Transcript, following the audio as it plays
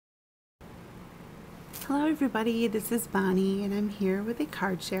Hello everybody, this is Bonnie and I'm here with a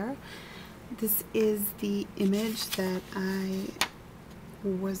card share. This is the image that I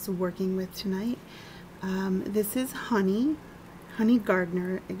was working with tonight. This is Honey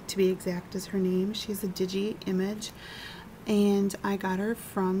Gardner to be exact is her name. She's a digi image and I got her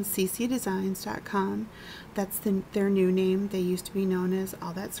from ccdesigns.com. That's their new name. They used to be known as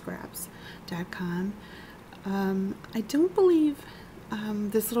allthatscraps.com. I don't believe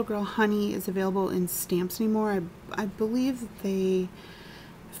this little girl Honey is available in stamps anymore. I believe they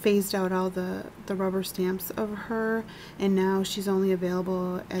phased out all the rubber stamps of her and now she's only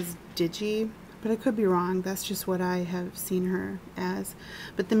available as digi, but I could be wrong. That's just what I have seen her as.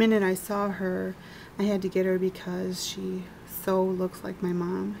 But the minute I saw her, I had to get her because she so looks like my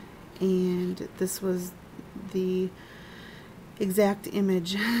mom, and this was the exact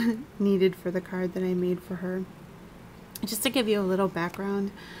image needed for the card that I made for her. Just to give you a little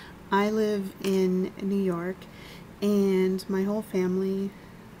background, I live in New York and my whole family,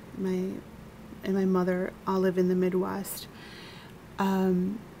 my mother, all live in the Midwest.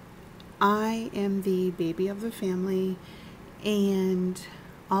 I am the baby of the family and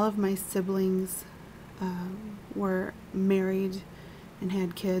all of my siblings were married and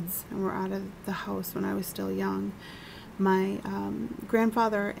had kids and were out of the house when I was still young. My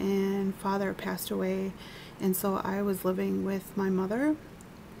grandfather and father passed away, and so I was living with my mother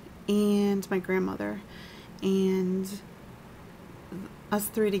and my grandmother, and us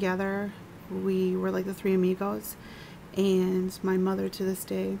three together, we were like the three amigos, and my mother to this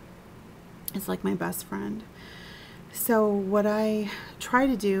day is like my best friend. So what I try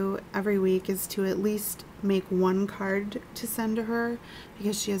to do every week is to at least make one card to send to her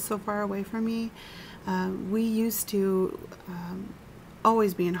because she is so far away from me. We used to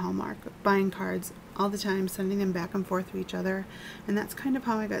always be in Hallmark, buying cards all the time, sending them back and forth to each other, and that's kind of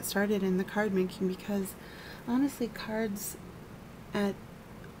how I got started in the card making, because honestly cards at,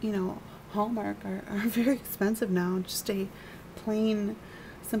 Hallmark are very expensive now. Just a plain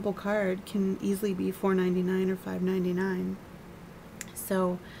simple card can easily be $4.99 or $5.99.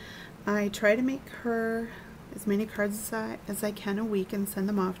 So I try to make her as many cards as I can a week and send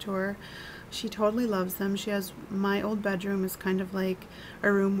them off to her. She totally loves them. She has, my old bedroom is kind of like a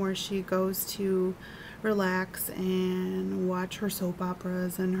room where she goes to relax and watch her soap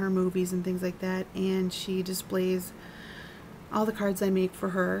operas and her movies and things like that, and she displays all the cards I make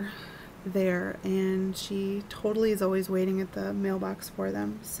for her there, and she totally is always waiting at the mailbox for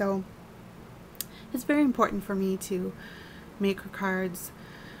them. So it's very important for me to make her cards,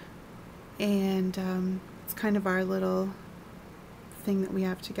 and it's kind of our little thing that we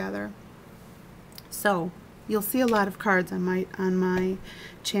have together. So you'll see a lot of cards on my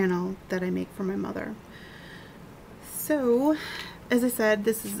channel that I make for my mother. So as I said,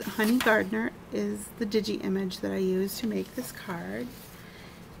 this is Honey Gardner is the digi image that I use to make this card.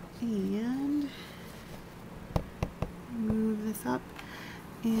 And move this up,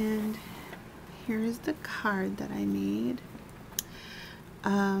 and here is the card that I made.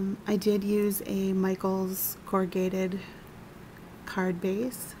 I did use a Michaels corrugated card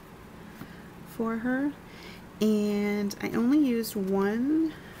base for her, and I only used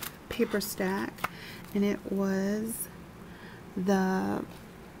one paper stack, and it was the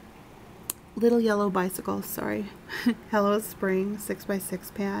Little Yellow Bicycle, sorry, Hello Spring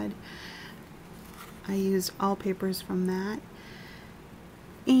 6x6 pad. I used all papers from that,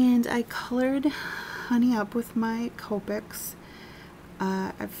 and I colored Honey up with my Copics.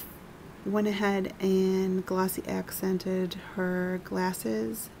 I've went ahead and glossy accented her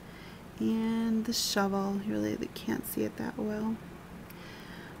glasses and the shovel. You really can't see it that well.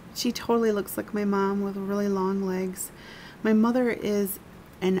 She totally looks like my mom with really long legs. My mother is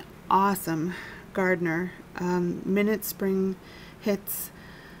an awesome gardener. Minute spring hits,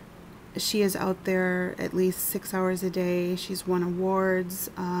 she is out there at least 6 hours a day. She's won awards.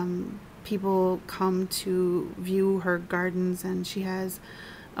 People come to view her gardens, and she has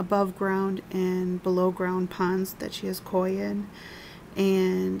above ground and below ground ponds that she has koi in,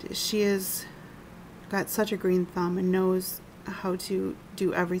 and she has got such a green thumb and knows how to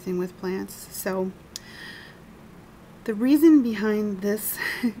do everything with plants. So the reason behind this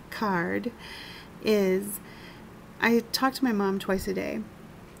card is I talk to my mom twice a day,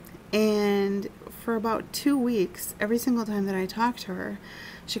 and for about 2 weeks, every single time that I talked to her,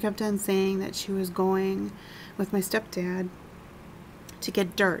 she kept on saying that she was going with my stepdad to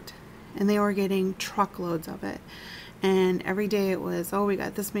get dirt, and they were getting truckloads of it, and every day it was, oh, we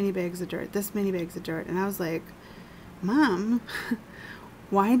got this many bags of dirt, this many bags of dirt, and I was like, Mom,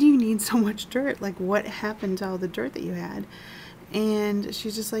 why do you need so much dirt? Like, what happened to all the dirt that you had? And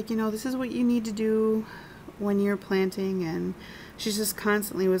she's just like, you know, this is what you need to do when you're planting. And she just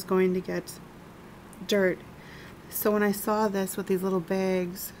constantly was going to get dirt. So when I saw this with these little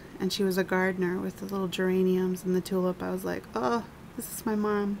bags, and she was a gardener with the little geraniums and the tulip, I was like, oh, this is my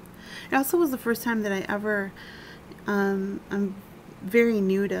mom. It also was the first time that I ever, I'm very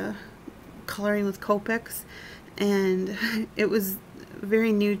new to coloring with Copics, and it was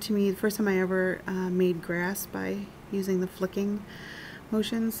very new to me. The first time I ever made grass by using the flicking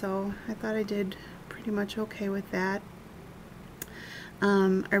motion, so I thought I did pretty much okay with that.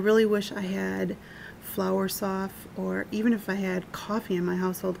 I really wish I had flour soft, or even if I had coffee in my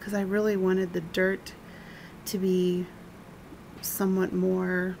household, because I really wanted the dirt to be somewhat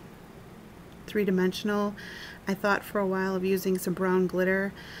more three-dimensional. I thought for a while of using some brown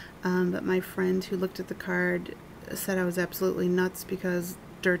glitter, but my friend who looked at the card said I was absolutely nuts because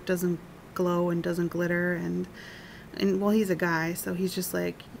dirt doesn't glow and doesn't glitter, and well, he's a guy, so he's just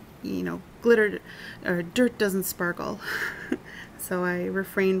like, you know, glitter or dirt doesn't sparkle. So I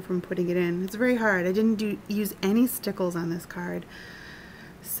refrained from putting it in. It's very hard. I didn't use any stickles on this card,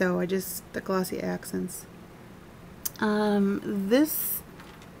 so I just the glossy accents. This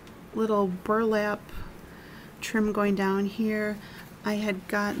little burlap trim going down here, I had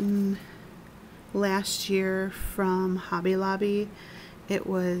gotten last year from Hobby Lobby. It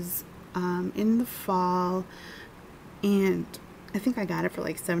was in the fall, and I think I got it for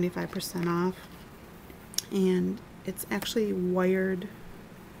like 75% off, and it's actually wired,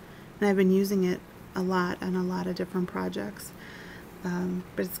 and I've been using it a lot on a lot of different projects,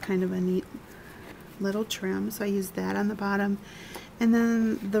 but it's kind of a neat little trim, so I used that on the bottom. And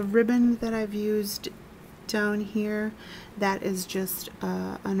then the ribbon that I've used down here, that is just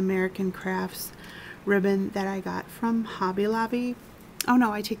an American Crafts ribbon that I got from Hobby Lobby. Oh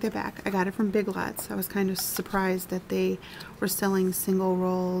no, I take that back. I got it from Big Lots. I was kind of surprised that they were selling single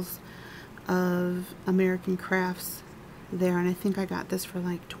rolls of American Crafts there, and I think I got this for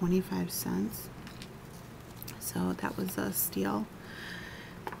like 25 cents. So that was a steal.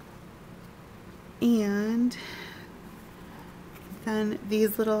 And then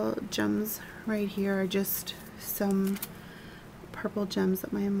these little gems right here are just some purple gems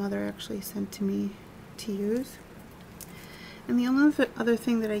that my mother actually sent to me to use. And the only other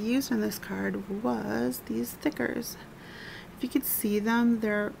thing that I used on this card was these stickers. If you could see them,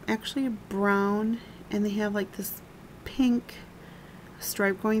 they're actually brown, and they have like this pink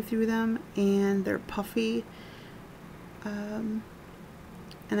stripe going through them, and they're puffy. And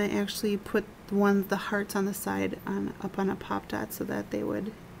I actually put the hearts on the side up on a pop dot so that they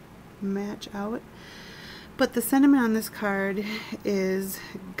would match out. But the sentiment on this card is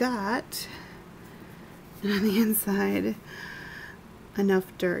got, and on the inside, enough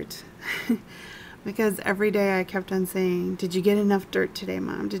dirt. Because every day I kept on saying, did you get enough dirt today,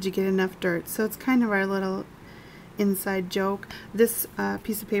 Mom? Did you get enough dirt? So it's kind of our little inside joke. This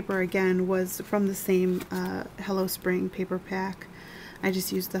piece of paper, again, was from the same Hello Spring paper pack. I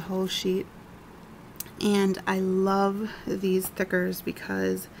just used the whole sheet. And I love these stickers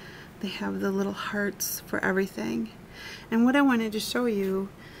because they have the little hearts for everything. And what I wanted to show you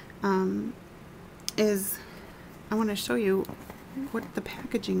is I want to show you what the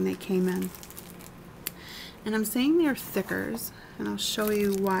packaging they came in. And I'm saying they're stickers, and I'll show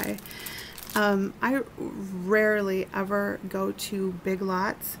you why. I rarely ever go to Big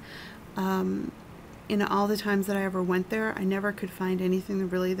Lots. In all the times that I ever went there, I never could find anything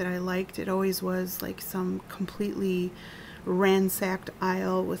really that I liked. It always was like some completely ransacked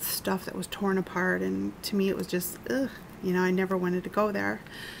aisle with stuff that was torn apart, and to me it was just, ugh, you know, I never wanted to go there.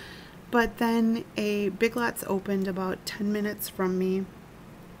 But then a Big Lots opened about 10 minutes from me,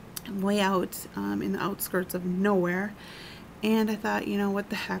 way out in the outskirts of nowhere, and I thought, you know, what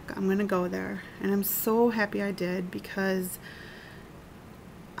the heck, I'm gonna go there. And I'm so happy I did, because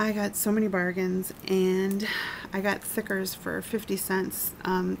I got so many bargains, and I got stickers for 50 cents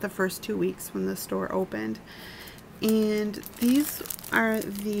the first 2 weeks when the store opened. And these are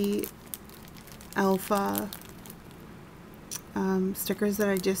the Alpha stickers that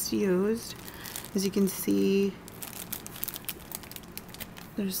I just used. As you can see,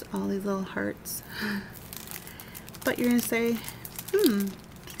 there's all these little hearts. But you're gonna say,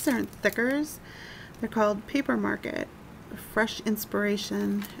 these aren't stickers. They're called Paper Market Fresh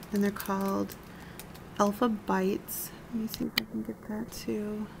Inspiration, and they're called Alpha Bites. Let me see if I can get that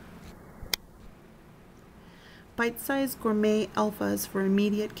too. Bite-sized gourmet alphas for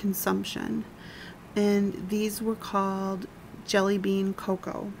immediate consumption. And these were called Jelly Bean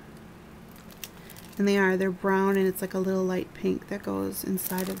Cocoa. And they're brown, and it's like a little light pink that goes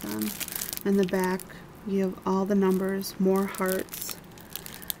inside of them. And the back You have all the numbers, more hearts,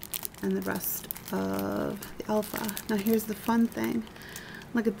 and the rest of the alpha. Now here's the fun thing.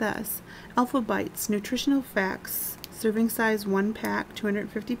 Look at this. Alpha Bites, nutritional facts, serving size 1 pack,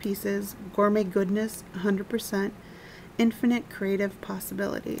 250 pieces, gourmet goodness, 100%, infinite creative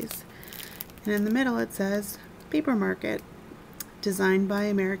possibilities. And in the middle it says Paper Market, designed by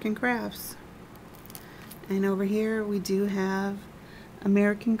American Crafts. And over here we do have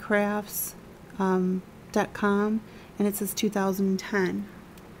AmericanCrafts.com, and it says 2010.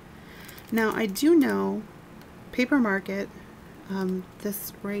 Now I do know Paper Market,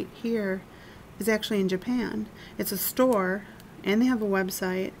 this right here, is actually in Japan. It's a store, and they have a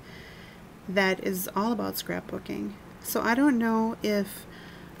website that is all about scrapbooking. So I don't know if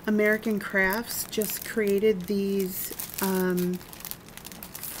American Crafts just created these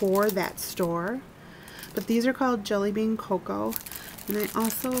for that store, but these are called Jelly Bean Cocoa. And I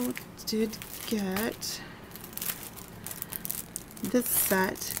also did get this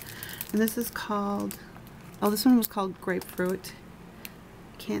set, and this is called, oh, this one was called Grapefruit.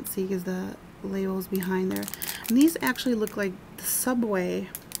 Can't see because the label's behind there. And these actually look like the Subway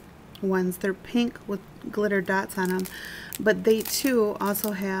ones. They're pink with glitter dots on them, but they too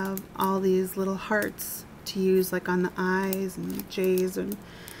also have all these little hearts to use like on the eyes and J's and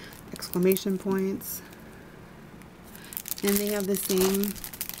exclamation points. And they have the same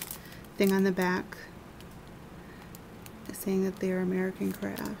thing on the back saying that they are American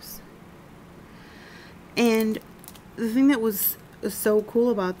Crafts. And the thing that was so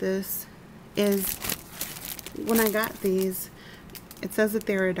cool about this is when I got these, it says that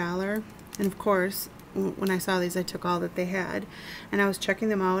they're $1, and of course when I saw these I took all that they had, and I was checking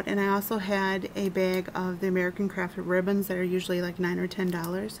them out, and I also had a bag of the American Crafted ribbons that are usually like $9 or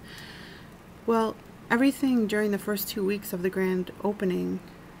 $10. Well, everything during the first 2 weeks of the grand opening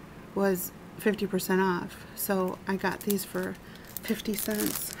was 50% off, so I got these for 50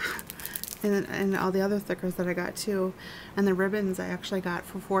 cents. And all the other stickers that I got too, and the ribbons I actually got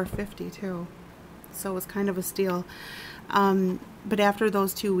for $4.50 too, so it was kind of a steal. But after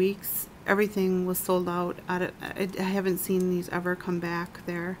those 2 weeks, everything was sold out. I haven't seen these ever come back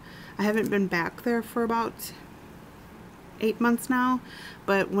there. I haven't been back there for about 8 months now,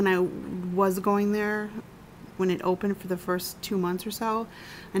 but when I was going there, when it opened for the first 2 months or so,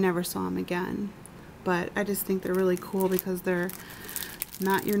 I never saw them again. But I just think they're really cool because they're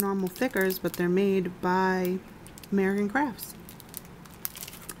not your normal thickers, but they're made by American Crafts.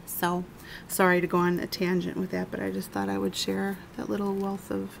 So, sorry to go on a tangent with that, but I just thought I would share that little wealth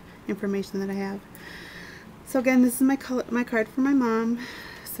of information that I have. So again, this is my card for my mom.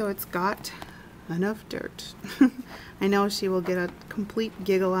 So it's got enough dirt. I know she will get a complete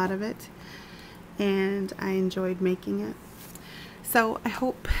giggle out of it, and I enjoyed making it. So I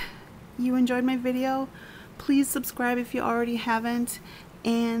hope you enjoyed my video. Please subscribe if you already haven't,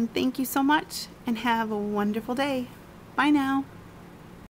 and thank you so much, and have a wonderful day. Bye now.